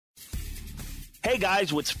Hey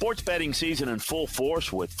guys, with sports betting season in full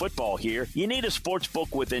force with football here, you need a sports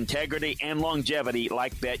book with integrity and longevity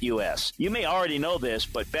like BetUS. You may already know this,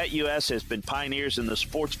 but BetUS has been pioneers in the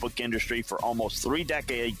sportsbook industry for almost 3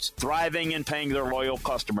 decades, thriving and paying their loyal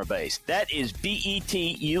customer base. That is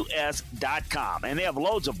BETUS.com, and they have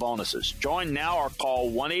loads of bonuses. Join now or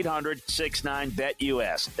call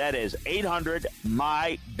 1-800-69-BET-US. That is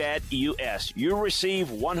 800-MY-BET-US. You receive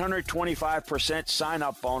 125%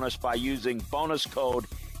 sign-up bonus by using bonus code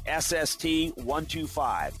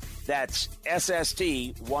SST125. That's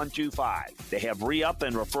SST125. They have re-up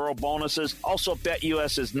and referral bonuses. Also,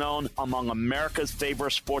 BetUS is known among America's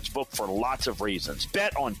favorite sportsbook for lots of reasons.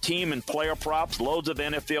 Bet on team and player props, loads of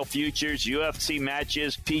NFL futures, UFC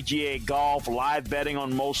matches, PGA golf, live betting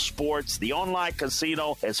on most sports. The online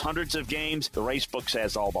casino has hundreds of games. The racebooks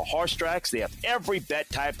has all the horse tracks. They have every bet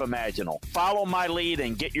type imaginable. Follow my lead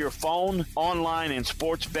and get your phone, online, and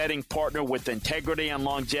sports betting partner with integrity and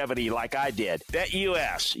longevity like I did.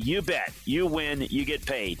 BetUS. You bet. You win. You get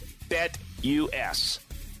paid. BetUS.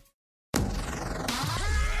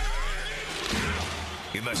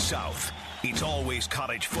 In the South, it's always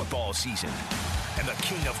college football season, and the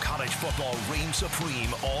king of college football reigns supreme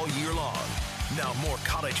all year long. Now more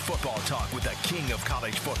college football talk with the king of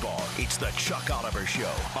college football. It's the Chuck Oliver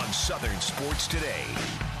Show on Southern Sports Today.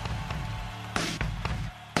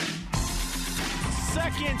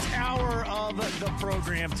 Second hour of the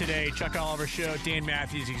program today. Chuck Oliver Show. Dan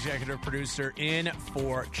Matthews, executive producer, in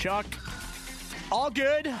for Chuck. All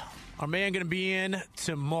good. Our man going to be in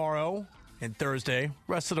tomorrow and Thursday.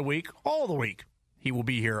 Rest of the week, all the week. He will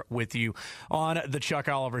be here with you on the Chuck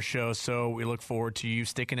Oliver Show, so we look forward to you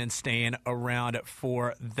sticking and staying around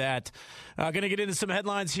for that. Going to get into some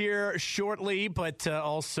headlines here shortly, but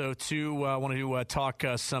also want to talk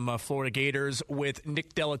some Florida Gators with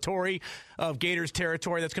Nick Delatorre of Gators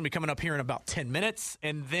Territory. That's going to be coming up here in about 10 minutes.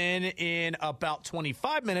 And then in about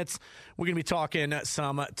 25 minutes, we're going to be talking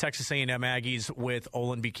some Texas A&M Aggies with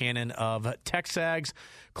Olin Buchanan of Texags.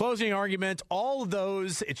 Closing argument, all of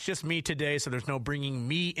those, it's just me today, so there's no bringing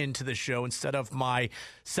me into the show instead of my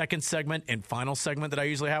second segment and final segment that I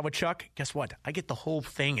usually have with Chuck. Guess what? I get the whole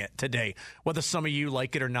thing today, whether some of you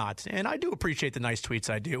like it or not. And I do appreciate the nice tweets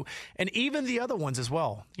I do, and even the other ones as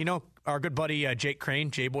well. You know, our good buddy Jake Crane,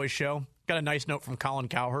 J-Boy Show, got a nice note from Colin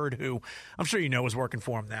Cowherd, who I'm sure you know is working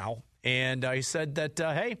for him now. And he said that,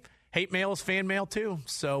 hey, hate mail is fan mail too.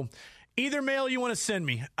 So either mail you want to send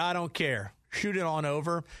me, I don't care. Shoot it on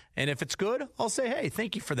over. And if it's good, I'll say, hey,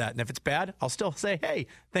 thank you for that. And if it's bad, I'll still say, hey,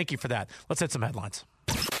 thank you for that. Let's hit some headlines.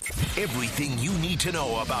 Everything you need to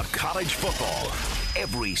know about college football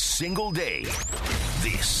every single day.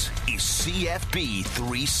 This is CFB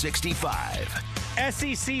 365.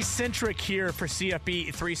 SEC-centric here for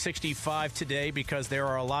CFB 365 today because there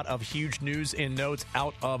are a lot of huge news and notes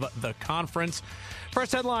out of the conference.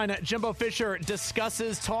 First headline, Jimbo Fisher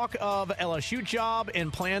discusses talk of LSU job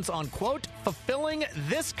and plans on, quote, fulfilling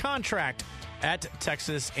this contract at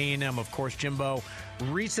Texas A&M. Of course, Jimbo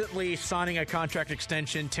recently signing a contract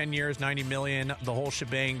extension, 10 years, $90 million, the whole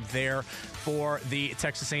shebang there for the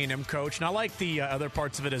Texas A&M coach. And I like the other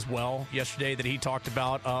parts of it as well yesterday that he talked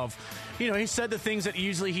about of, you know, he said the things that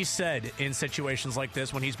usually he said in situations like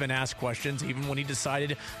this when he's been asked questions, even when he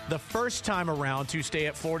decided the first time around to stay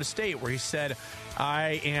at Florida State, where he said,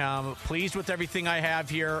 I am pleased with everything I have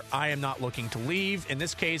here. I am not looking to leave. In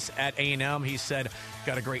this case, at A&M, he said,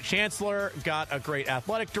 got a great chancellor, got a great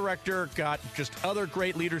athletic director, got just other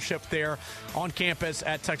great leadership there on campus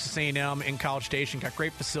at Texas A&M in College Station, got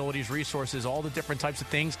great facilities, resources, all the different types of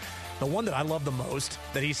things. The one that I love the most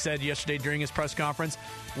that he said yesterday during his press conference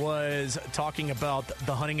was talking about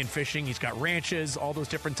the hunting and fishing. He's got ranches, all those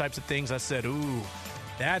different types of things. I said, ooh,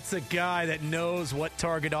 that's a guy that knows what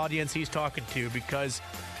target audience he's talking to, because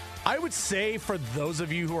I would say for those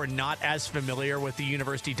of you who are not as familiar with the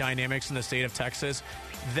university dynamics in the state of Texas,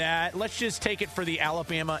 that let's just take it for the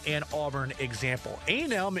Alabama and Auburn example.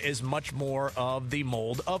 A&M is much more of the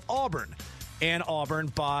mold of Auburn, and Auburn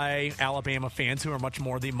by Alabama fans who are much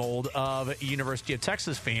more the mold of University of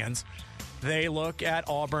Texas fans. They look at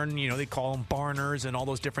Auburn, you know, they call them barners and all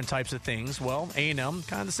those different types of things. Well, A&M,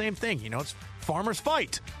 kind of the same thing. You know, it's farmers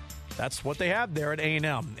fight. That's what they have there at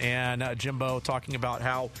A&M. And Jimbo talking about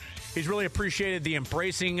how he's really appreciated the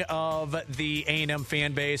embracing of the A&M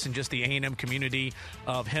fan base and just the A&M community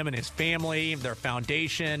of him and his family, their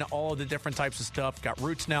foundation, all of the different types of stuff. Got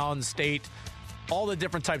roots now in the state, all the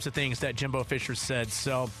different types of things that Jimbo Fisher said.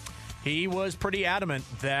 So he was pretty adamant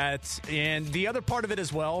that, and the other part of it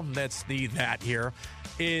as well, that's that here,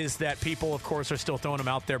 is that people, of course, are still throwing him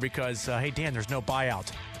out there because, hey, Dan, there's no buyout.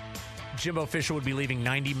 Jimbo Fisher would be leaving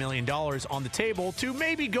 $90 million on the table to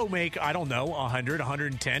maybe go make, I don't know, 100,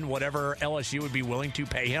 110, whatever LSU would be willing to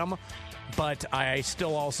pay him. But I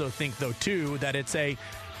still also think, though, too, that it's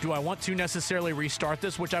do I want to necessarily restart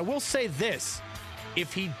this? Which I will say this.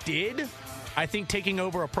 If he did, I think taking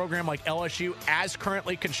over a program like LSU as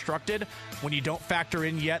currently constructed, when you don't factor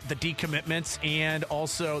in yet the decommitments and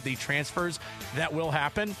also the transfers that will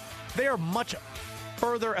happen, they are much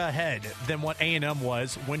further ahead than what A&M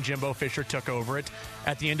was when Jimbo Fisher took over it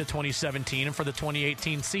at the end of 2017 and for the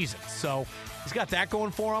 2018 season. So he's got that going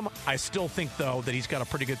for him. I still think, though, that he's got a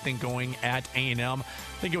pretty good thing going at A&M. I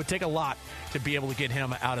think it would take a lot to be able to get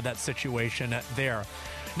him out of that situation there.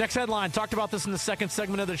 Next headline, talked about this in the second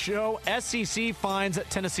segment of the show. SEC fines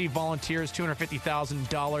Tennessee Volunteers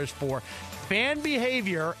 $250,000 for fan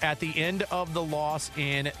behavior at the end of the loss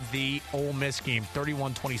in the Ole Miss game,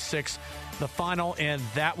 31-26. The final, and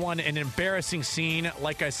that one, an embarrassing scene.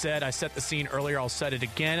 Like I said, I set the scene earlier. I'll set it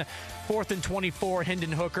again. 4th and 24,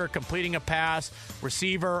 Hendon Hooker completing a pass.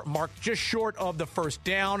 Receiver marked just short of the first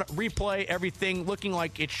down. Replay, everything looking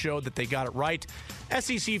like it showed that they got it right.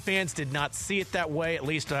 SEC fans did not see it that way. At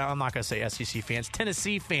least, I'm not going to say SEC fans.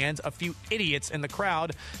 Tennessee fans, a few idiots in the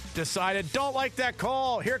crowd, decided, don't like that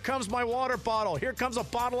call. Here comes my water bottle. Here comes a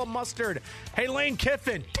bottle of mustard. Hey, Lane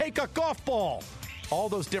Kiffin, take a golf ball. All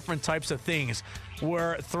those different types of things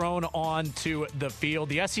were thrown onto the field.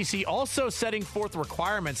 The SEC also setting forth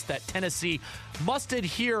requirements that Tennessee must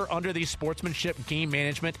adhere under the sportsmanship, game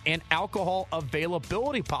management, and alcohol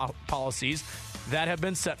availability policies that have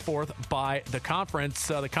been set forth by the conference.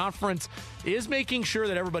 The conference is making sure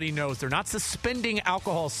that everybody knows they're not suspending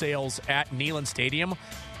alcohol sales at Neyland Stadium.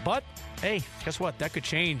 But, hey, guess what? That could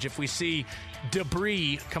change if we see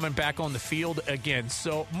debris coming back on the field again.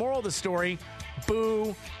 So, moral of the story,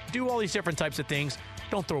 boo, do all these different types of things.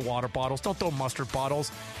 Don't throw water bottles, don't throw mustard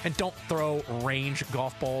bottles, and don't throw range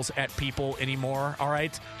golf balls at people anymore, all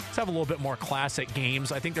right? Let's have a little bit more classic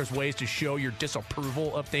games. I think there's ways to show your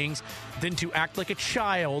disapproval of things than to act like a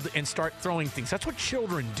child and start throwing things. That's what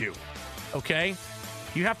children do, okay?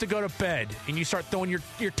 You have to go to bed and you start throwing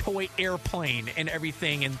your toy airplane and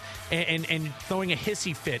everything and throwing a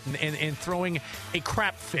hissy fit and throwing a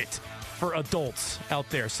crap fit for adults out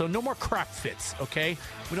there. So no more crap fits, okay?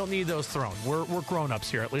 We don't need those thrown. We're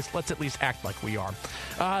grown-ups here. Let's at least act like we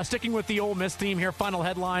are. Sticking with the Ole Miss theme here, final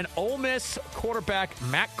headline. Ole Miss quarterback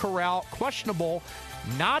Matt Corral, questionable,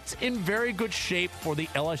 not in very good shape for the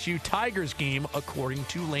LSU Tigers game, according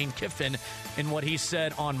to Lane Kiffin in what he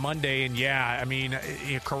said on Monday. And yeah, I mean,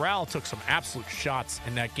 Corral took some absolute shots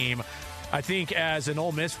in that game. I think as an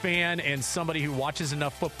Ole Miss fan and somebody who watches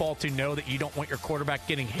enough football to know that you don't want your quarterback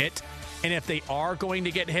getting hit, and if they are going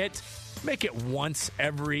to get hit, make it once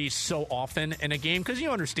every so often in a game, because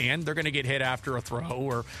you understand they're going to get hit after a throw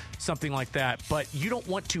or something like that. But you don't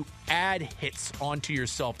want to add hits onto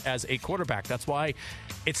yourself as a quarterback. That's why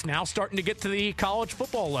it's now starting to get to the college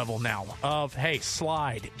football level now of, hey,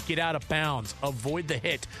 slide, get out of bounds, avoid the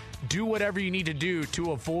hit. Do whatever you need to do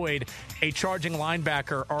to avoid a charging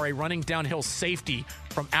linebacker or a running downhill safety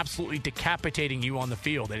from absolutely decapitating you on the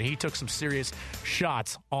field. And he took some serious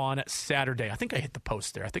shots on Saturday. I think I hit the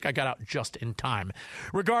post there. I think I got out just in time.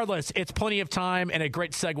 Regardless, it's plenty of time and a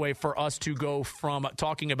great segue for us to go from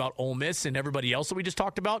talking about Ole Miss and everybody else that we just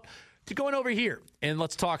talked about to going over here. And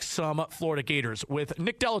let's talk some Florida Gators with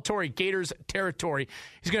Nick Delatorre, Gators Territory.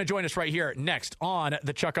 He's going to join us right here next on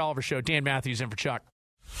The Chuck Oliver Show. Dan Matthews in for Chuck.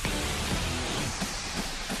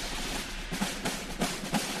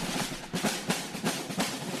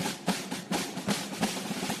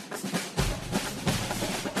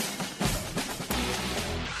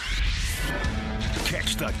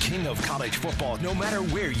 Catch the king of college football no matter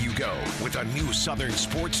where you go with a new Southern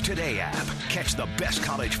Sports Today app. Catch the best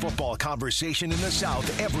college football conversation in the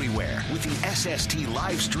South everywhere with the SST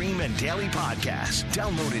live stream and daily podcast.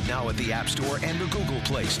 Download it now at the App Store and the Google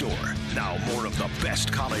Play Store. Now more of the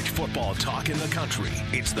best college football talk in the country.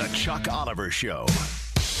 It's the Chuck Oliver Show.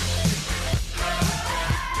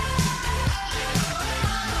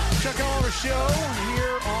 Chuck Oliver Show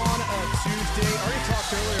here on a Tuesday. I already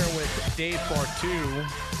talked earlier with Dave Bartoo.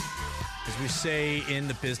 As we say in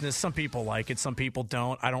the business, some people like it, some people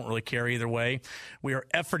don't. I don't really care either way. We are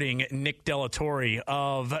efforting Nick Delatorre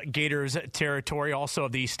of Gators Territory, also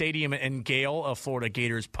of the Stadium and Gale of Florida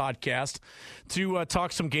Gators podcast, to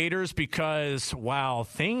talk some Gators because, wow,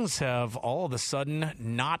 things have all of a sudden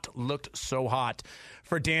not looked so hot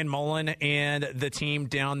for Dan Mullen and the team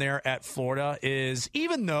down there at Florida. Is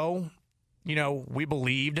even though we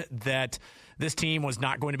believed that this team was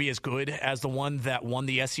not going to be as good as the one that won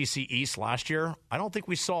the SEC East last year. I don't think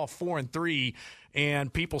we saw 4-3,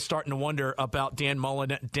 and people starting to wonder about Dan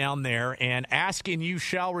Mullen down there. And ask and you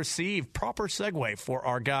shall receive. Proper segue for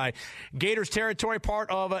our guy. Gators Territory,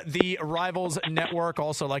 part of the Rivals Network.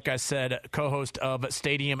 Also, like I said, co-host of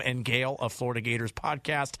Stadium and Gale, a Florida Gators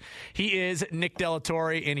podcast. He is Nick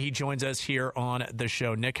Delatorre, and he joins us here on the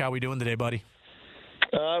show. Nick, how we doing today, buddy?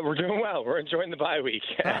 We're doing well. We're enjoying the bye week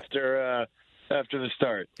after the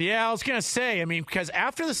start. Yeah, I was going to say, because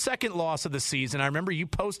after the second loss of the season, I remember you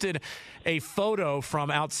posted a photo from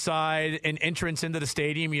outside an entrance into the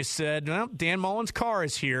stadium. You said, well, Dan Mullen's car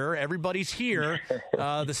is here. Everybody's here.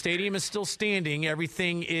 The stadium is still standing.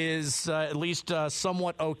 Everything is at least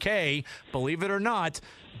somewhat okay, believe it or not.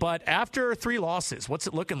 But after 3 losses, what's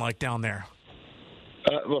it looking like down there?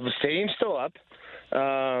 Well, the stadium's still up.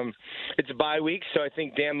 It's a bye week, so I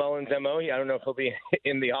think Dan Mullen's MO, I don't know if he'll be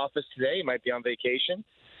in the office today. He might be on vacation.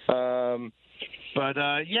 But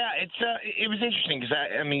it was interesting because,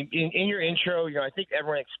 in your intro, I think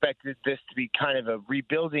everyone expected this to be kind of a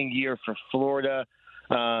rebuilding year for Florida.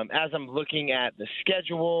 As I'm looking at the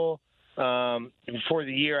schedule before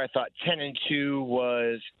the year, I thought 10-2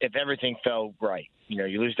 was if everything fell right.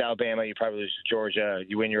 You lose to Alabama, you probably lose to Georgia,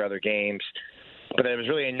 you win your other games. But it was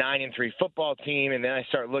really a 9-3 football team, and then I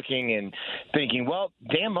start looking and thinking, well,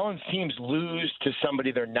 Dan Mullen's teams lose to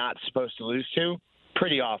somebody they're not supposed to lose to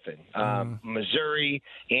pretty often. Missouri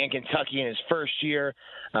and Kentucky in his first year,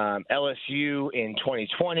 LSU in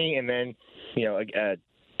 2020, and then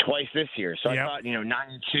twice this year. So yep. I thought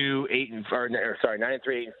 9-3,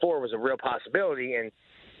 8-4 was a real possibility, and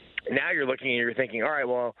now you're looking and you're thinking, all right,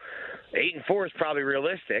 well, 8-4 is probably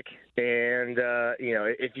realistic, and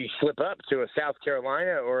if you slip up to a South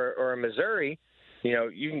Carolina or a Missouri,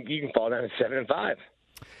 you can fall down to 7-5.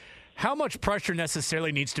 How much pressure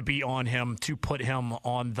necessarily needs to be on him to put him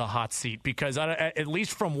on the hot seat? Because at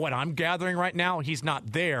least from what I'm gathering right now, he's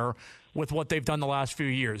not there with what they've done the last few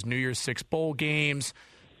years. New Year's 6 bowl games,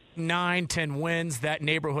 9-10 wins, that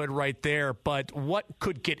neighborhood right there. But what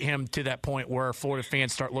could get him to that point where Florida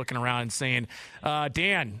fans start looking around and saying,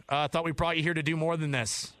 Dan, I thought we brought you here to do more than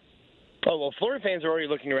this? Oh, well, Florida fans are already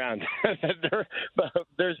looking around.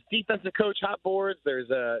 There's defensive coach hot boards. There's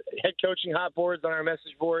head coaching hot boards on our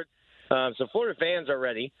message board. So Florida fans are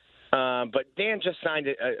ready. But Dan just signed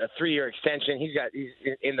a 3-year extension. He's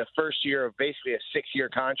in the first year of basically a 6-year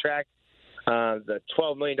contract. The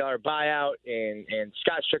 $12 million buyout, and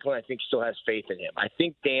Scott Strickland, I think, still has faith in him. I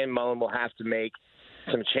think Dan Mullen will have to make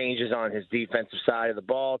some changes on his defensive side of the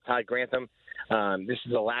ball. Todd Grantham, this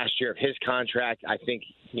is the last year of his contract. I think,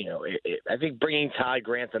 I think bringing Todd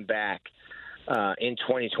Grantham back in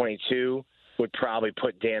 2022 would probably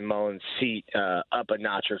put Dan Mullen's seat up a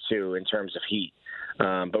notch or two in terms of heat.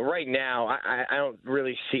 But right now, I don't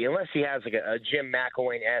really see, unless he has like a Jim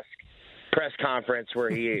McElwain-esque press conference where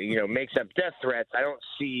he, makes up death threats, I don't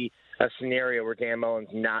see a scenario where Dan Mullen's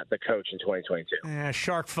not the coach in 2022.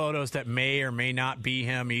 Shark photos that may or may not be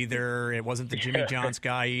him either. It wasn't the Jimmy Johns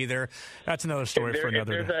guy either. That's another story for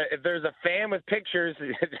another day. If there's a fan with pictures,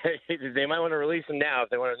 they might want to release him now if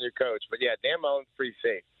they want a new coach. But, yeah, Dan Mullen's pretty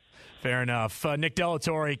safe. Fair enough. Nick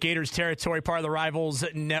Delatorre, Gators Territory, part of the Rivals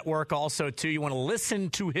Network. Also, too, you want to listen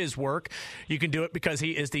to his work. You can do it because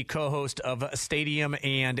he is the co-host of Stadium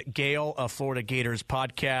and Gale, a Florida Gators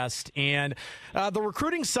podcast. And the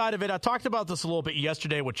recruiting side of it, I talked about this a little bit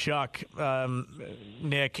yesterday with Chuck,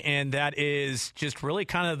 Nick, and that is just really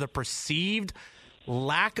kind of the perceived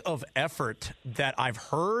lack of effort that I've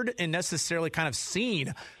heard and necessarily kind of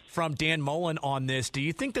seen from Dan Mullen on this. Do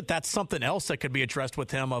you think that that's something else that could be addressed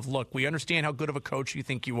with him of, look, we understand how good of a coach you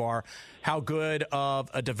think you are, how good of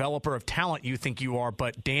a developer of talent you think you are,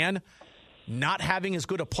 but Dan, not having as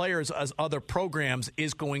good of players as other programs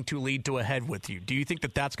is going to lead to a head with you. Do you think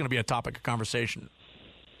that that's going to be a topic of conversation?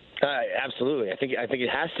 Absolutely. I think it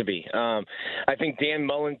has to be. I think Dan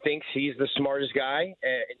Mullen thinks he's the smartest guy,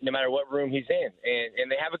 no matter what room he's in.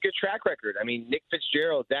 And they have a good track record. I mean, Nick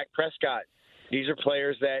Fitzgerald, Dak Prescott, these are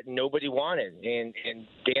players that nobody wanted, and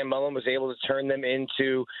Dan Mullen was able to turn them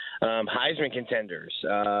into Heisman contenders.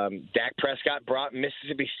 Dak Prescott brought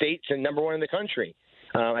Mississippi State to number 1 in the country.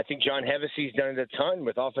 I think John Hevessy's done it a ton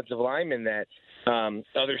with offensive linemen that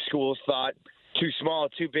other schools thought too small,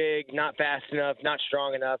 too big, not fast enough, not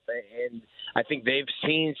strong enough. And I think they've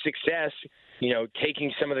seen success,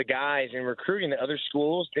 taking some of the guys and recruiting that other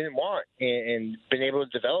schools didn't want and been able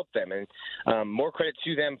to develop them. And more credit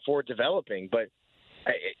to them for developing. But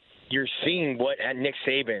you're seeing what Nick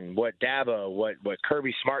Saban, what Dabo, what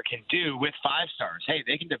Kirby Smart can do with 5 stars. Hey,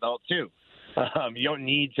 they can develop too. You don't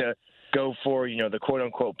need to go for, the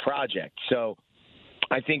quote-unquote project. So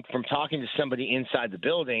I think from talking to somebody inside the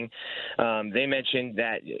building, they mentioned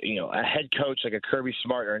that, a head coach like a Kirby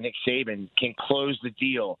Smart or a Nick Saban can close the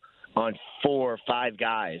deal on 4 or 5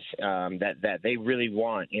 guys that they really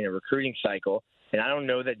want in a recruiting cycle. And I don't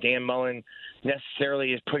know that Dan Mullen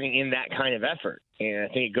necessarily is putting in that kind of effort. And I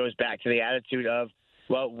think it goes back to the attitude of,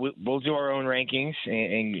 well, we'll do our own rankings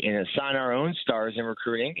and assign our own stars in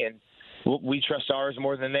recruiting, and we trust ours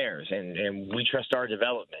more than theirs, and we trust our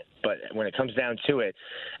development. But when it comes down to it,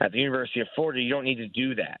 at the University of Florida, you don't need to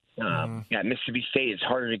do that. At Mississippi State, it's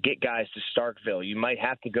harder to get guys to Starkville. You might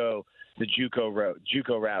have to go the JUCO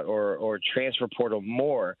route or transfer portal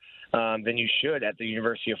more than you should at the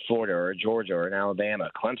University of Florida or Georgia or in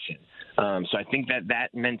Alabama, Clemson. So I think that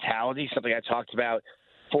mentality, something I talked about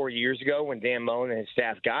 4 years ago when Dan Mullen and his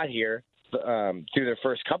staff got here through their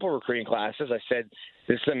first couple recruiting classes, I said,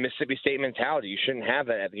 this is a Mississippi State mentality. You shouldn't have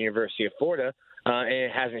that at the University of Florida, and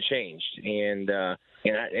it hasn't changed. And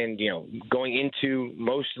going into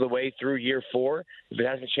most of the way through year 4, if it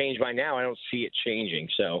hasn't changed by now, I don't see it changing.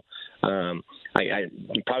 So I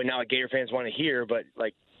probably not what Gator fans want to hear, but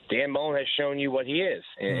like Dan Mullen has shown you what he is,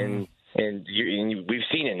 and we've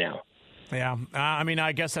seen it now. Yeah,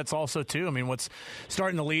 I guess that's also, too, what's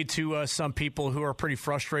starting to lead to some people who are pretty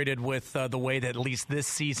frustrated with the way that at least this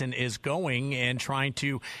season is going and trying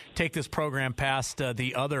to take this program past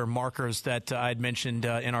the other markers that I had mentioned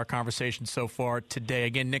in our conversation so far today.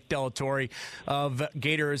 Again, Nick Delatorre of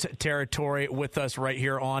Gators Territory with us right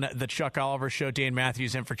here on the Chuck Oliver Show. Dan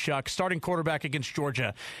Matthews in for Chuck. Starting quarterback against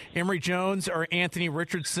Georgia, Emory Jones or Anthony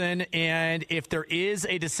Richardson, and if there is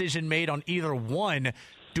a decision made on either one,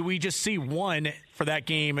 do we just see one for that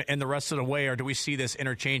game and the rest of the way, or do we see this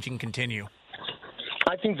interchanging continue?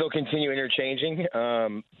 I think they'll continue interchanging.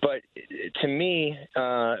 But to me,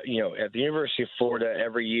 at the University of Florida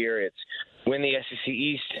every year, it's win the SEC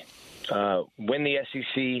East, win the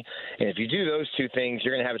SEC. And if you do those two things,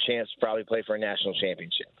 you're going to have a chance to probably play for a national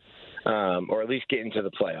championship or at least get into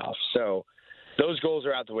the playoffs. So those goals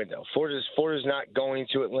are out the window. Florida's not going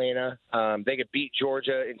to Atlanta. They could beat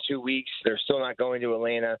Georgia in 2 weeks. They're still not going to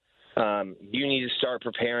Atlanta. You need to start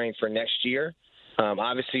preparing for next year.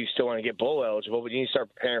 Obviously, you still want to get bowl eligible, but you need to start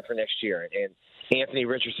preparing for next year. And Anthony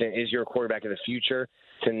Richardson is your quarterback of the future.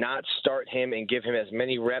 To not start him and give him as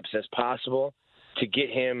many reps as possible to get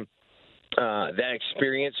him that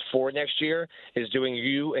experience for next year is doing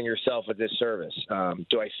you and yourself a disservice.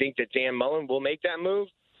 Do I think that Dan Mullen will make that move?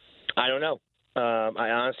 I don't know. I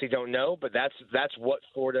honestly don't know, but that's what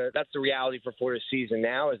Florida. That's the reality for Florida's season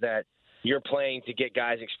now, is that you're playing to get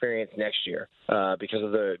guys experience next year because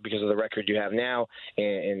of the record you have now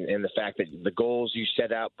and the fact that the goals you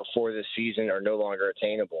set out before this season are no longer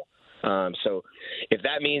attainable. So if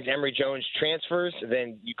that means Emory Jones transfers,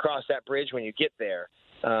 then you cross that bridge when you get there.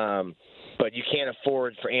 But you can't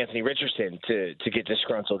afford for Anthony Richardson to get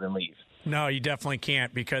disgruntled and leave. No, you definitely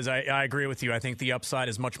can't, because I agree with you. I think the upside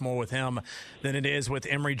is much more with him than it is with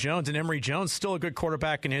Emory Jones. And Emory Jones still a good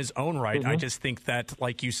quarterback in his own right. Mm-hmm. I just think that,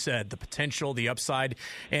 like you said, the potential, the upside,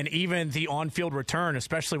 and even the on-field return,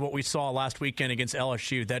 especially what we saw last weekend against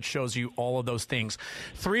LSU, that shows you all of those things.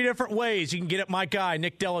 3 different ways you can get at my guy,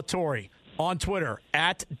 Nick Delatorre. On Twitter,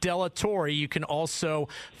 at Delatorre. You can also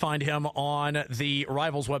find him on the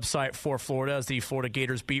Rivals website for Florida as the Florida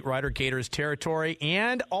Gators beat writer, Gators Territory,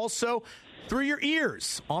 and also through your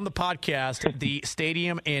ears on the podcast, the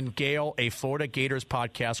Stadium and Gale, a Florida Gators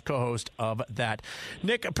podcast, co-host of that.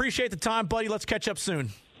 Nick, appreciate the time, buddy. Let's catch up soon.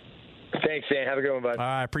 Thanks, Dan. Have a good one, bud.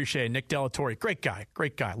 I appreciate it. Nick Delatorre. Great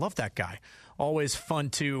guy. Love that guy. Always fun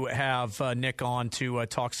to have Nick on to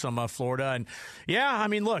talk some Florida. And, yeah,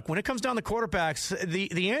 look, when it comes down to quarterbacks,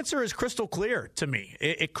 the answer is crystal clear to me.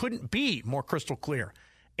 It couldn't be more crystal clear.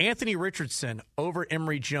 Anthony Richardson over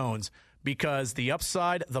Emory Jones, because the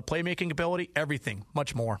upside, the playmaking ability, everything,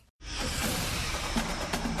 much more.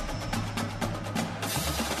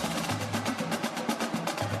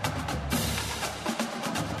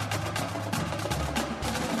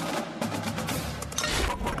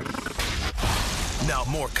 Now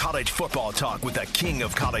more college football talk with the king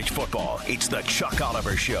of college football. It's the Chuck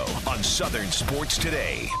Oliver Show on Southern Sports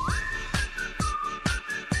Today.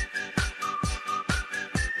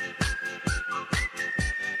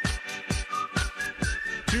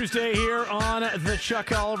 Tuesday here on the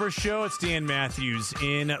Chuck Oliver Show. It's Dan Matthews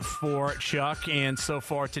in for Chuck. And so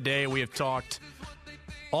far today we have talked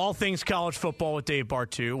All things college football with Dave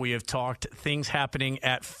Bartu. We have talked things happening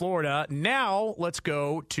at Florida. Now let's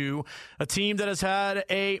go to a team that has had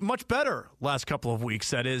a much better last couple of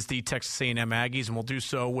weeks. That is the Texas A&M Aggies, and we'll do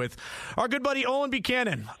so with our good buddy Olin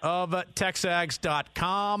Buchanan of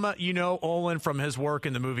TexAgs.com. You know Olin from his work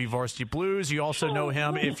in the movie Varsity Blues. You also know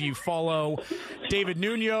him if you follow David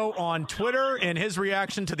Nuno on Twitter and his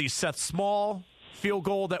reaction to the Seth Small field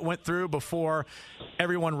goal that went through before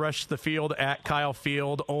everyone rushed the field at Kyle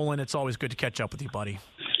Field. Olin, it's always good to catch up with you, buddy.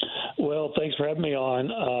 Well, thanks for having me on.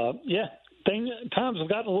 Times have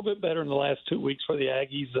gotten a little bit better in the last 2 weeks for the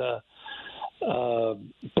Aggies,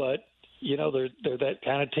 but you know they're that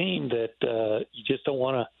kind of team that you just don't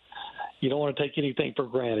want to. You don't want to take anything for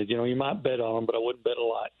granted. You know, you might bet on them, but I wouldn't bet a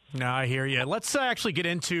lot. No, I hear you. Let's actually get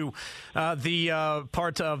into the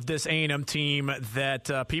part of this A&M team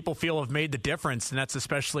that people feel have made the difference, and that's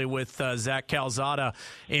especially with Zach Calzada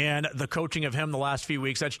and the coaching of him the last few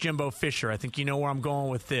weeks. That's Jimbo Fisher. I think you know where I'm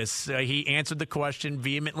going with this. He answered the question,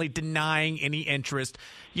 vehemently denying any interest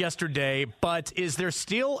yesterday. But is there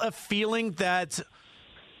still a feeling that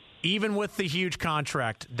even with the huge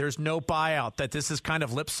contract, there's no buyout, that this is kind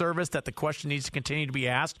of lip service, that the question needs to continue to be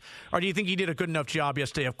asked? Or do you think he did a good enough job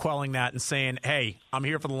yesterday of quelling that and saying, hey, I'm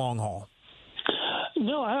here for the long haul?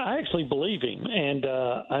 No, I actually believe him, and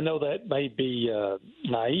I know that may be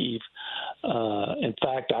naive. In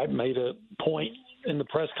fact, I made a point in the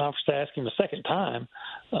press conference to ask him a second time,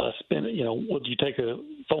 would you take a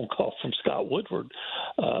phone call from Scott Woodward?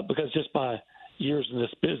 Because just by years in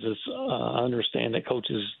this business, I understand that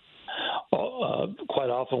coaches quite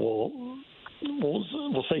often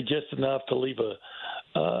will say just enough to leave the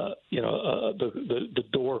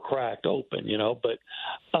door cracked open, but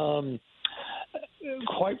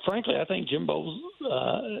quite frankly, I think Jimbo's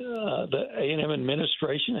the A&M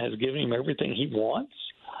administration has given him everything he wants,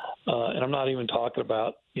 and I'm not even talking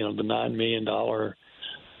about the $9 million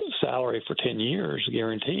salary for 10 years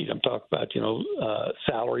guaranteed. I'm talking about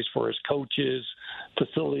salaries for his coaches,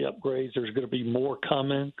 facility upgrades. There's going to be more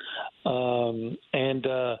coming, and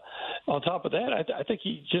on top of that, I think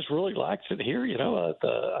he just really likes it here.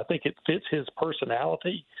 I think it fits his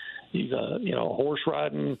personality. He's a horse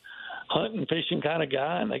riding, hunting, fishing kind of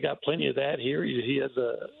guy, and they got plenty of that here. He has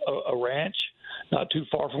a ranch not too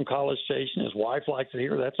far from College Station. His wife likes it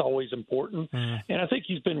here. That's always important. And I think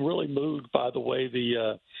he's been really moved by the way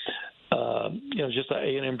the just the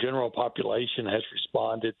A&M general population has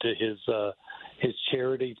responded to his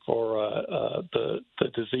charity for the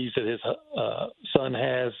disease that his son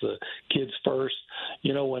has, Kids First.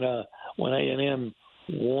 When A&M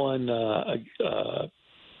won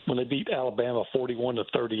when they beat Alabama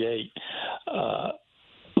 41-38,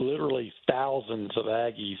 literally thousands of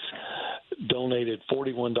Aggies donated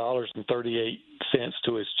 $41.38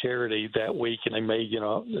 to his charity that week, and they made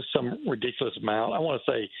some ridiculous amount. I want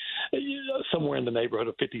to say somewhere in the neighborhood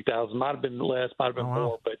of 50,000. Might have been less, might have been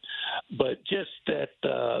more, but just that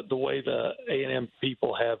the way the A&M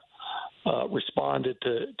people have responded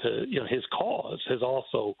to his cause has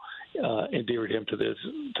also endeared him to this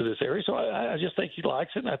area. So I just think he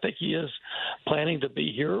likes it, and I think he is planning to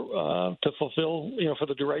be here to fulfill for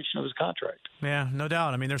the duration of his contract. Yeah, no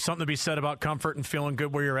doubt. I mean, there's something to be said about comfort and feeling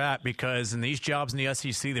good where you're at, because in these jobs in the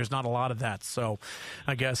SEC, there's not a lot of that. So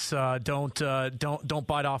I guess don't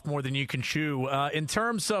bite off more than you can chew. In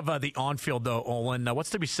terms of the on-field, though, Olin,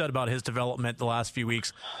 what's to be said about his development the last few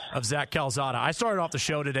weeks of Zach Calzada? I started off the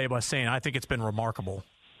show today by saying I think it's been remarkable.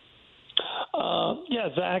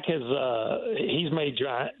 Zach has he's made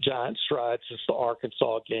giant strides since the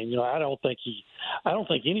Arkansas game. I don't think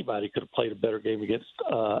anybody could have played a better game against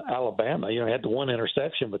Alabama. He had the one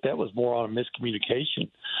interception, but that was more on a miscommunication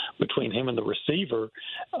between him and the receiver.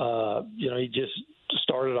 He just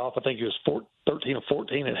started off, I think he was 13 or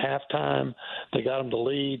 14 at halftime. They got him the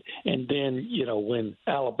lead, and then when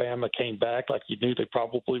Alabama came back, like you knew they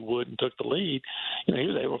probably would, and took the lead, he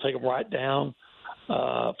was able to take them right down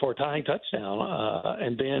for a tying touchdown.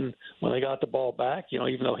 And then when they got the ball back,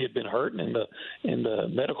 even though he had been hurt in the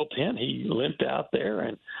medical tent, he limped out there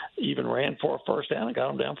and even ran for a first down and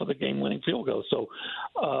got him down for the game-winning field goal. So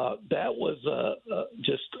that was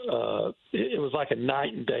it was like a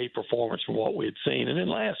night and day performance from what we had seen. And then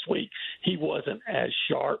last week he wasn't as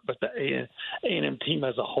sharp, but the A&M team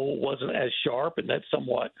as a whole wasn't as sharp, and that's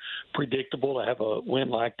somewhat predictable to have a win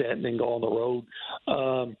like that and then go on the road.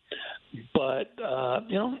 But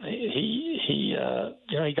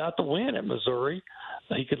he got the win at Missouri.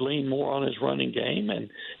 He could lean more on his running game, and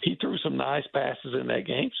he threw some nice passes in that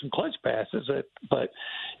game, some clutch passes. But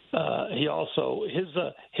he also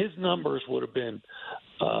his numbers would have been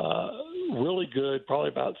really good, probably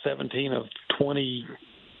about 17 of 20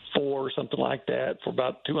 4, something like that, for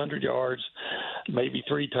about 200 yards, maybe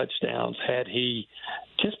 3 touchdowns, had he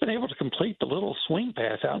just been able to complete the little swing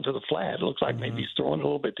pass out into the flat. It looks like maybe he's throwing a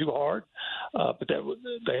little bit too hard, but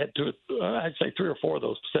they had I'd say 3 or 4 of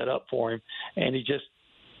those set up for him, and he just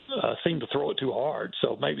seemed to throw it too hard.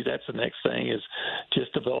 So maybe that's the next thing, is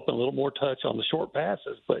just developing a little more touch on the short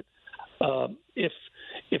passes. But if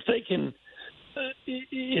they can,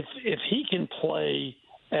 if he can play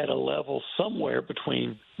at a level somewhere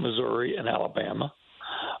between Missouri and Alabama,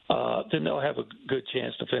 then they'll have a good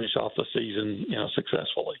chance to finish off the season,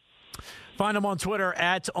 successfully. Find him on Twitter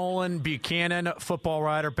at Olin Buchanan, football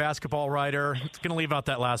writer, basketball writer. It's going to leave out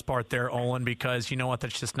that last part there, Olin, because you know what?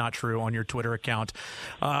 That's just not true on your Twitter account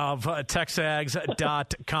of Texags.com.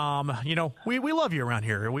 We love you around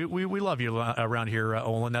here. We love you around here,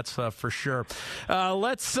 Olin. That's for sure.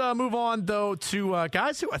 Let's move on, though, to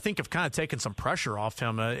guys who I think have kind of taken some pressure off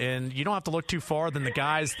him. And you don't have to look too far than the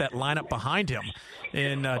guys that line up behind him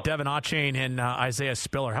in Devin Achane and Isaiah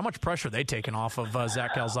Spiller. How much pressure are they taking off of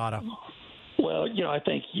Zach Calzada? Well, I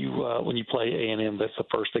think when you play A&M, that's the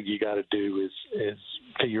first thing you got to do is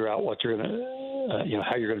figure out what you're going to,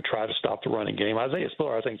 how you're going to try to stop the running game. Isaiah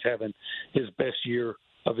Spiller, I think, is having his best year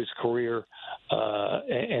of his career,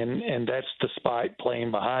 and that's despite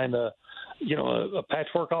playing behind a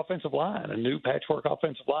patchwork offensive line, a new patchwork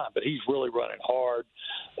offensive line. But he's really running hard.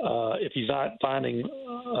 If he's not finding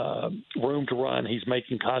room to run, he's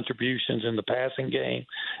making contributions in the passing game.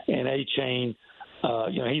 And Achane,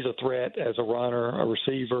 he's a threat as a runner, a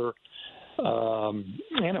receiver,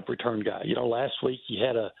 and a return guy. Last week he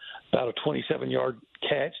had about a 27-yard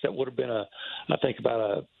catch that would have been about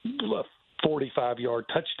a 45-yard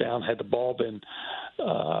touchdown had the ball been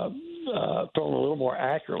thrown a little more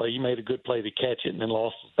accurately. He made a good play to catch it and then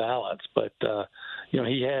lost his balance. But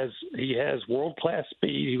he has world-class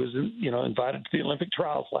speed. He was invited to the Olympic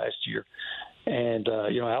trials last year. And,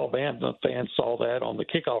 Alabama fans saw that on the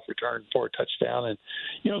kickoff return for a touchdown. And,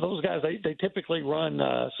 those guys, they typically run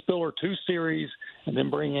Spiller 2 series and then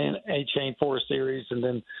bring in Achane for a series and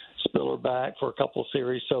then Spiller back for a couple of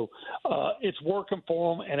series. So it's working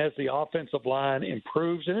for them. And as the offensive line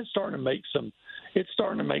improves, and it's starting to make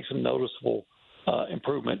some noticeable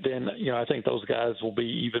improvement, then, I think those guys will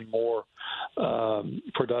be even more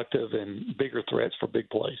productive and bigger threats for big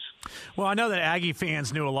plays. Well, I know that Aggie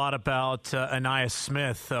fans knew a lot about Ainias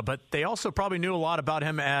Smith, but they also probably knew a lot about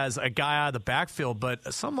him as a guy out of the backfield,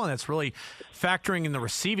 but someone that's really factoring in the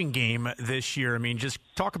receiving game this year. I mean, just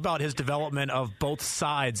talk about his development of both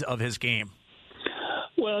sides of his game.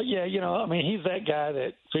 Well, yeah, he's that guy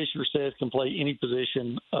that Fisher says can play any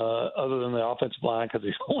position other than the offensive line because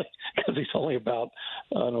he's only about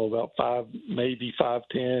 5, maybe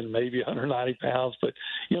 5'10", maybe 190 pounds. But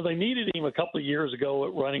they needed him a couple of years ago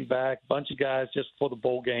at running back. A bunch of guys just before the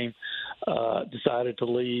bowl game decided to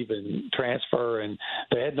leave and transfer, and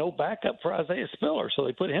they had no backup for Isaiah Spiller, so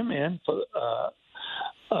they put him in for.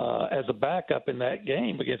 As a backup in that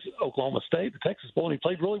game against Oklahoma State, the Texas Bowl, and he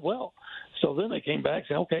played really well. So then they came back and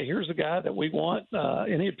said, okay, here's a guy that we want,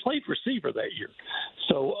 and he had played receiver that year.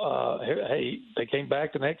 So, they came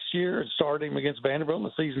back the next year and started him against Vanderbilt in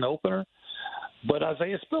the season opener. But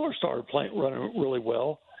Isaiah Spiller started running really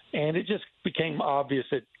well, and it just became obvious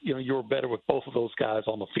that, you were better with both of those guys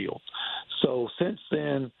on the field. So since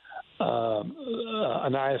then,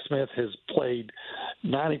 Ainias Smith has played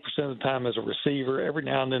 90% of the time as a receiver. Every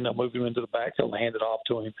now and then they'll move him into the backfield and hand it off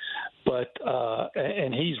to him. But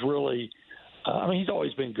and he's really, he's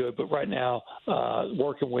always been good. But right now,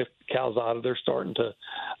 working with Calzada, they're starting to,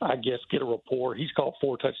 I guess, get a rapport. He's caught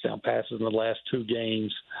 4 touchdown passes in the last 2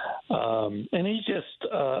 games, and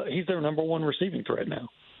he's their number 1 receiving threat now.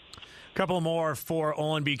 Couple more for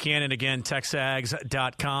Olin Buchanan. Again,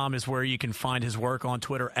 Texags.com is where you can find his work on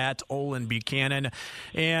Twitter at Olin Buchanan.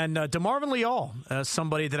 And DeMarvin Leal,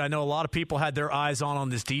 somebody that I know a lot of people had their eyes on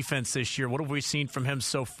this defense this year. What have we seen from him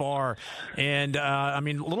so far? And, a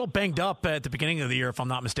little banged up at the beginning of the year, if I'm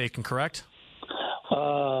not mistaken, correct?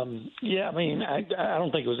 I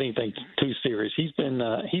don't think it was anything too serious. He's been in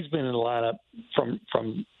the lineup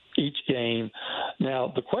from each game.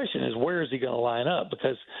 Now the question is, where is he going to line up?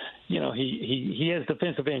 Because he has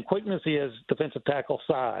defensive end quickness, he has defensive tackle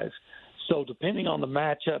size. So depending on the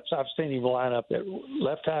matchups, I've seen him line up at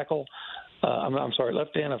left tackle.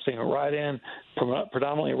 Left end. I've seen him right end,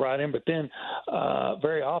 predominantly right end. But then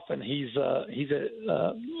very often he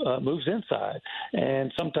moves inside,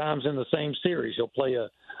 and sometimes in the same series he'll play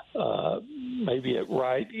maybe at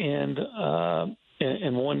right end.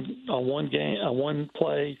 in one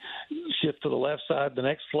play, shift to the left side the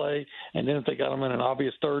next play, and then if they got them in an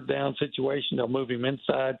obvious third down situation, they'll move him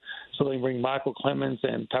inside so they can bring Michael Clemens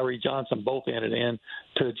and Tyree Johnson both in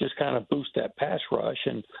to just kind of boost that pass rush.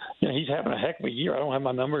 And he's having a heck of a year. I don't have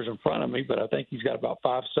my numbers in front of me, but I think he's got about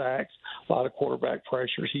 5 sacks, a lot of quarterback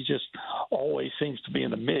pressures. He just always seems to be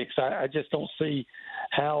in the mix. I just don't see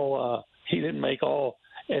how he didn't make all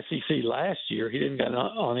SEC last year. He didn't get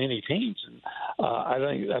on any teams. And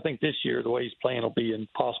I think this year the way he's playing will be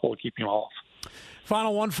impossible to keep him off.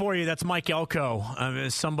 Final one for you. That's Mike Elko,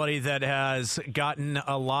 somebody that has gotten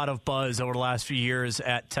a lot of buzz over the last few years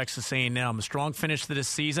at Texas A&M. A strong finish to this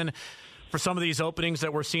season. For some of these openings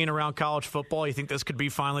that we're seeing around college football, you think this could be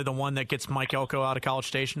finally the one that gets Mike Elko out of College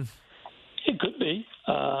Station? It could be.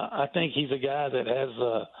 I think he's a guy that has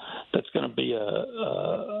that's going to be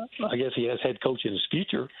I guess he has head coach in his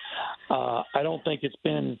future. I don't think it's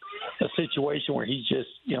been a situation where he's just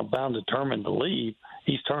bound determined to leave.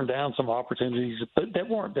 He's turned down some opportunities that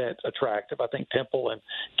weren't that attractive. I think Temple and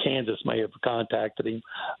Kansas may have contacted him,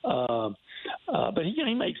 but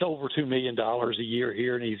he makes over $2 million a year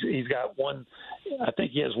here, and he's got one. I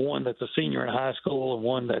think he has one that's a senior in high school and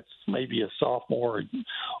one that's maybe a sophomore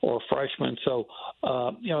or a freshman. So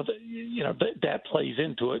that plays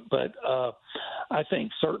into it. But I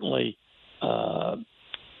think certainly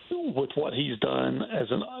with what he's done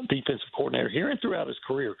as a defensive coordinator here and throughout his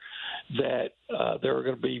career, that there are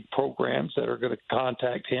going to be programs that are going to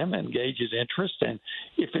contact him and gauge his interest. And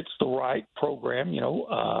if it's the right program,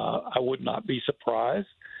 I would not be surprised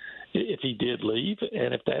if he did leave.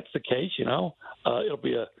 And if that's the case, it'll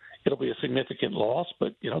be a significant loss.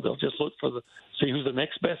 But they'll just look see who's the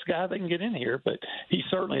next best guy they can get in here. But he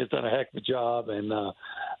certainly has done a heck of a job. And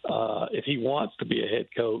if he wants to be a head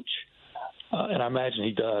coach, and I imagine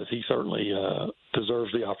he does, he certainly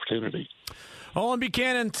deserves the opportunity. Olin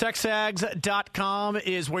Buchanan, TexAgs.com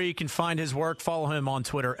is where you can find his work. Follow him on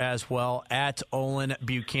Twitter as well, at Olin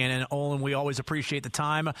Buchanan. Olin, we always appreciate the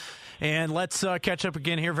time, and let's catch up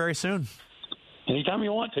again here very soon. Anytime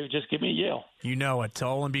you want to, just give me a yell. You know it.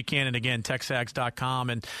 Olin Buchanan, again, TexAgs.com.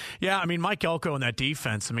 And, Mike Elko and that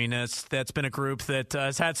defense, that's been a group that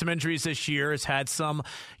has had some injuries this year, has had some,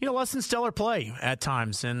 less than stellar play at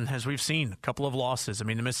times. And as we've seen, a couple of losses. The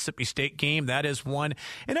Mississippi State game, that is one.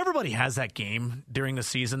 And everybody has that game during the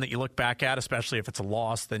season that you look back at, especially if it's a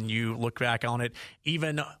loss, then you look back on it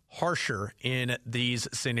even harsher in these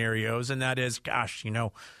scenarios. And that is,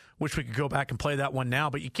 wish we could go back and play that one now,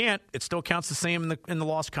 but you can't. It still counts the same in the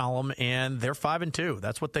loss column, and they're 5-2.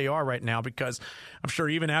 That's what they are right now, because I'm sure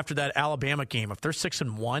even after that Alabama game, if they're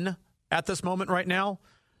 6-1 at this moment right now,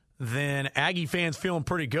 then Aggie fans feeling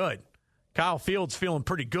pretty good. Kyle Fields feeling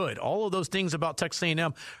pretty good. All of those things about Texas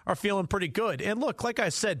A&M are feeling pretty good. And look, like I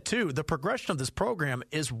said, too, the progression of this program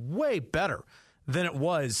is way better than it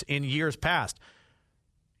was in years past.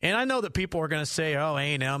 And I know that people are going to say,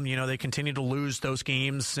 A&M, they continue to lose those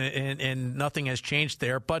games and nothing has changed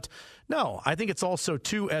there. But no, I think it's also,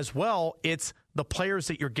 too, as well, it's the players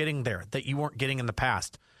that you're getting there that you weren't getting in the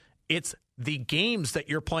past. It's the games that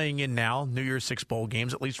you're playing in now, New Year's Six bowl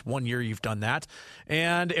games. At least 1 year you've done that.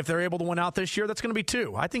 And if they're able to win out this year, that's going to be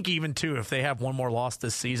 2. I think even 2 if they have one more loss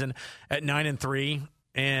this season at 9-3.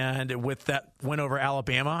 And with that win over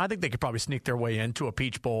Alabama, I think they could probably sneak their way into a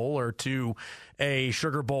Peach Bowl or to a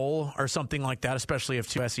Sugar Bowl or something like that, especially if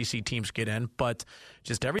 2 SEC teams get in. But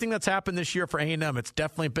just everything that's happened this year for A&M, it's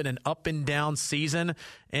definitely been an up and down season.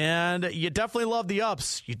 And you definitely love the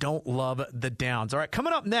ups. You don't love the downs. All right,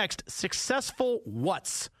 coming up next, successful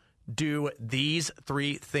whats do these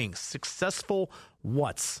 3 things. Successful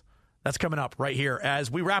whats. That's coming up right here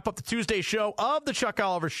as we wrap up the Tuesday show of the Chuck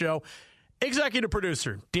Oliver Show. Executive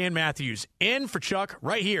producer Dan Matthews in for Chuck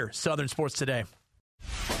right here, Southern Sports Today.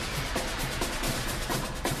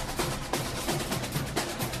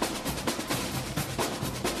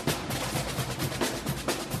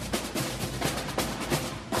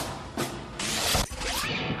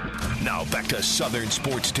 Now back to Southern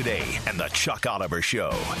Sports Today and the Chuck Oliver Show.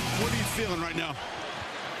 What are you feeling right now?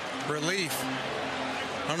 Relief.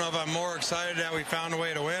 I don't know if I'm more excited that we found a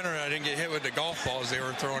way to win or I didn't get hit with the golf balls they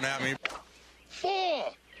were throwing at me. 4.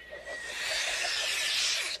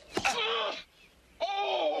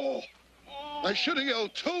 I should have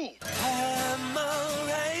yelled 2.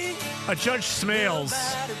 Judge Smales.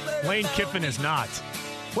 Lane Kiffin is not.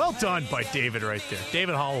 Well done by David right there.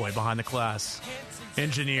 David Holloway behind the glass.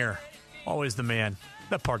 Engineer. Always the man.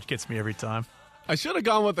 That part gets me every time. I should have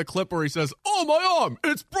gone with the clip where he says, "Oh, my arm,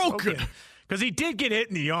 it's broken." Because he did get hit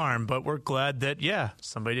in the arm, but we're glad that,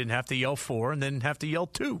 somebody didn't have to yell 4 and then have to yell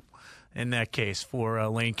 2. in that case for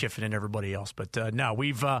Lane Kiffin and everybody else. But no,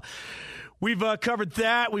 we've covered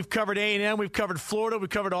that. We've covered A&M. We've covered Florida. We've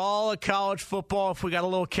covered all of college football. If we got a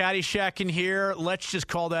little Caddyshack in here, let's just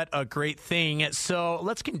call that a great thing. So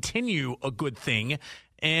let's continue a good thing,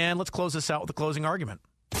 and let's close this out with a closing argument.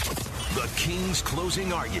 The King's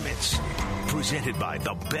Closing Arguments, presented by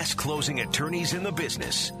the best closing attorneys in the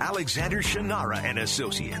business, Alexander Shannara and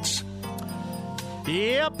Associates.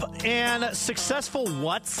 Yep, and successful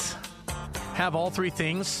whats have all three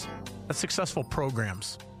things. That's successful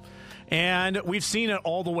programs. And we've seen it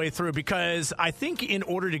all the way through, because I think in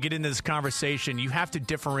order to get into this conversation, you have to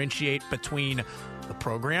differentiate between the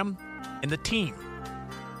program and the team.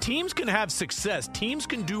 Teams can have success. Teams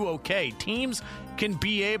can do okay. Teams can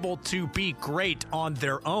be able to be great on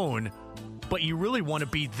their own, but you really want to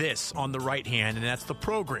be this on the right hand, and that's the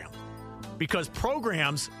program. Because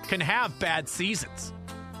programs can have bad seasons.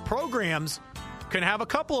 Programs can have a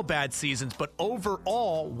couple of bad seasons, but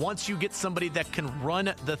overall, once you get somebody that can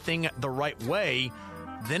run the thing the right way,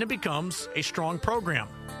 then it becomes a strong program.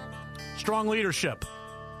 Strong leadership.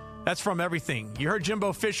 That's from everything. You heard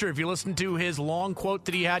Jimbo Fisher, if you listened to his long quote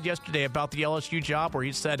that he had yesterday about the LSU job, where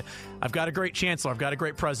he said, I've got a great chancellor, I've got a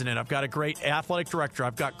great president, I've got a great athletic director,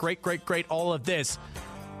 I've got great all of this.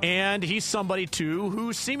 And he's somebody, too,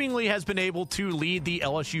 who seemingly has been able to lead the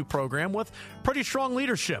LSU program with pretty strong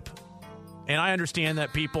leadership. And I understand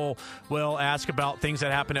that people will ask about things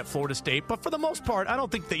that happen at Florida State, but for the most part, I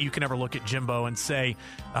don't think that you can ever look at Jimbo and say,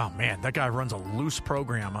 oh, man, that guy runs a loose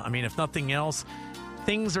program. I mean, if nothing else,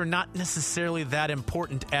 things are not necessarily that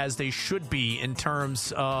important as they should be in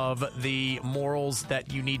terms of the morals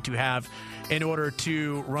that you need to have in order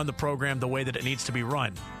to run the program the way that it needs to be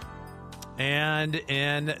run. And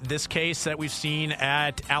in this case that we've seen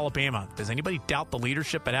at Alabama, does anybody doubt the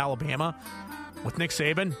leadership at Alabama? With Nick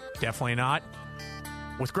Saban? Definitely not.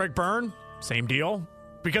 With Greg Byrne? Same deal.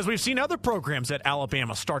 Because we've seen other programs at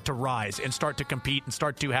Alabama start to rise and start to compete and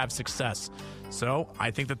start to have success. So I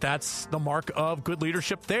think that that's the mark of good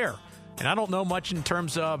leadership there. And I don't know much in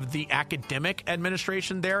terms of the academic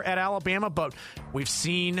administration there at Alabama, but we've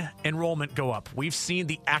seen enrollment go up. We've seen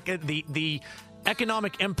the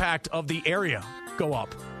economic impact of the area go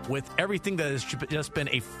up with everything that has just been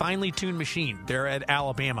a finely tuned machine there at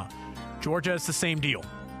Alabama. Georgia is the same deal.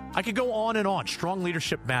 I could go on and on. Strong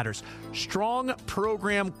leadership matters. Strong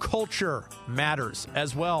program culture matters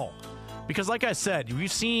as well. Because like I said,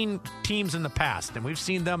 we've seen teams in the past, and we've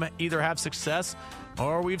seen them either have success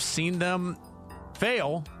or we've seen them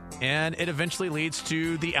fail, and it eventually leads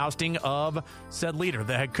to the ousting of said leader,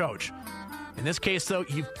 the head coach. In this case, though,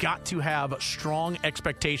 you've got to have strong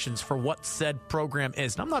expectations for what said program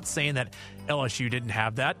is. And I'm not saying that LSU didn't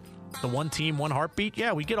have that. The one team, one heartbeat.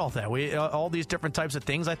 Yeah, we get all that. All these different types of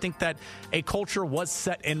things. I think that a culture was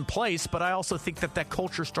set in place, but I also think that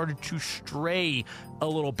culture started to stray a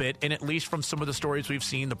little bit, and at least from some of the stories we've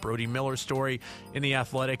seen, the Brody Miller story in The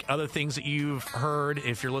Athletic, other things that you've heard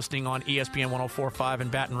if you're listening on ESPN 104.5 in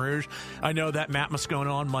Baton Rouge. I know that Matt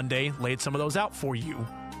Moscona on Monday laid some of those out for you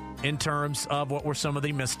in terms of what were some of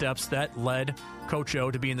the missteps that led Coach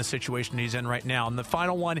O to be in the situation he's in right now. And the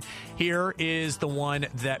final one here is the one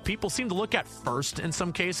that people seem to look at first in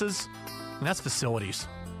some cases, and that's facilities.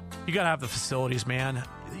 You got to have the facilities, man.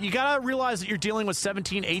 You got to realize that you're dealing with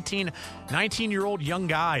 17, 18, 19-year-old young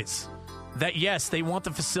guys that, yes, they want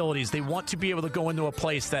the facilities. They want to be able to go into a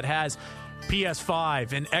place that has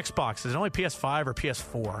PS5 and Xbox. Is it only PS5 or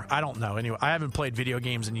PS4? I don't know. Anyway, I haven't played video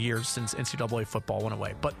games in years since NCAA football went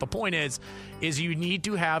away. But the point is you need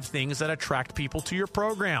to have things that attract people to your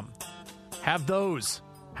program. Have those.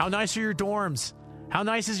 How nice are your dorms? How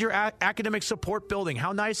nice is your academic support building?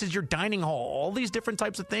 How nice is your dining hall? All these different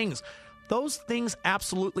types of things. Those things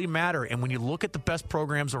absolutely matter. And when you look at the best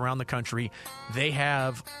programs around the country, they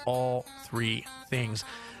have all three things.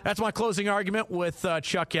 That's my closing argument with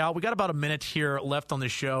Chuck Yow. We got about a minute here left on the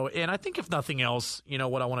show. And I think if nothing else,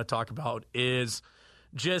 what I want to talk about is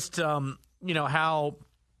just, how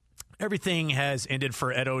everything has ended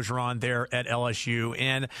for Ed Orgeron there at LSU.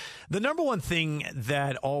 And the number one thing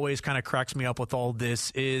that always kind of cracks me up with all this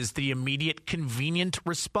is the immediate convenient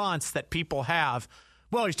response that people have.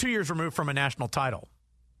 Well, he's 2 years removed from a national title.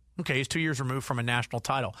 Okay, he's 2 years removed from a national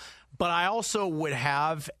title. But I also would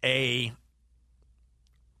have a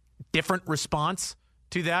different response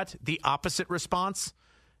to that, the opposite response.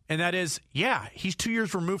 And that is, yeah, he's 2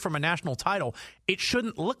 years removed from a national title. It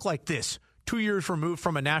shouldn't look like this, 2 years removed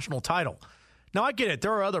from a national title. Now, I get it.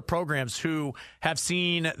 There are other programs who have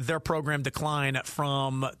seen their program decline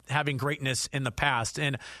from having greatness in the past.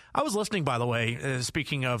 And I was listening, by the way,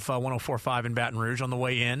 speaking of 104.5 in Baton Rouge on the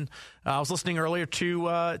way in. I was listening earlier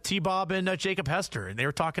to T-Bob and Jacob Hester, and they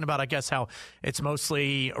were talking about, I guess, how it's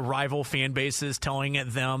mostly rival fan bases telling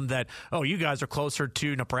them that, oh, you guys are closer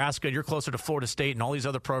to Nebraska, you're closer to Florida State and all these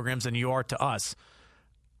other programs than you are to us.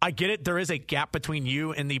 I get it. There is a gap between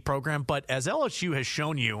you and the program, but as LSU has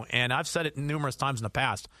shown you, and I've said it numerous times in the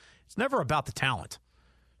past, it's never about the talent.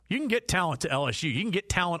 You can get talent to LSU. You can get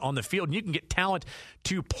talent on the field, and you can get talent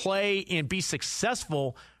to play and be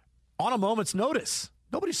successful on a moment's notice.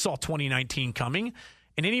 Nobody saw 2019 coming,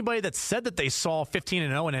 and anybody that said that they saw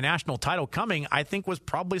 15-0 and a national title coming, I think was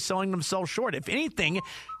probably selling themselves short. If anything,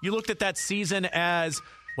 you looked at that season as,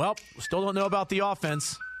 well, still don't know about the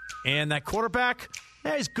offense, and that quarterback,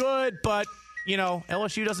 yeah, he's good, but,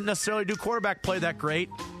 LSU doesn't necessarily do quarterback play that great.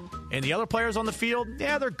 And the other players on the field,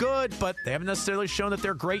 yeah, they're good, but they haven't necessarily shown that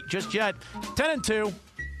they're great just yet. 10-2,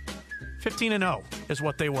 15-0 is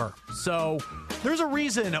what they were. So there's a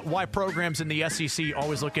reason why programs in the SEC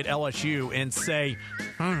always look at LSU and say,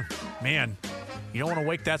 man, you don't want to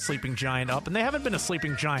wake that sleeping giant up. And they haven't been a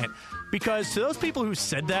sleeping giant, because to those people who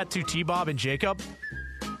said that to T-Bob and Jacob,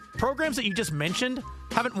 programs that you just mentioned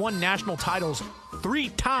haven't won national titles 3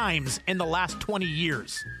 times in the last 20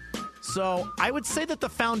 years. So I would say that the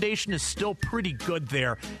foundation is still pretty good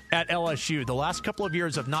there at LSU. The last couple of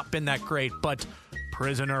years have not been that great, but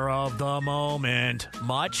prisoner of the moment.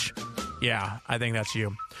 Much? Yeah, I think that's you.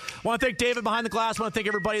 I want to thank David behind the glass. I want to thank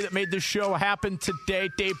everybody that made this show happen today.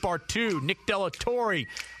 Dave Bartu, Nick Delatorre,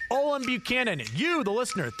 Olin Buchanan, you, the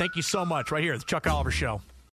listener. Thank you so much right here at the Chuck Oliver Show.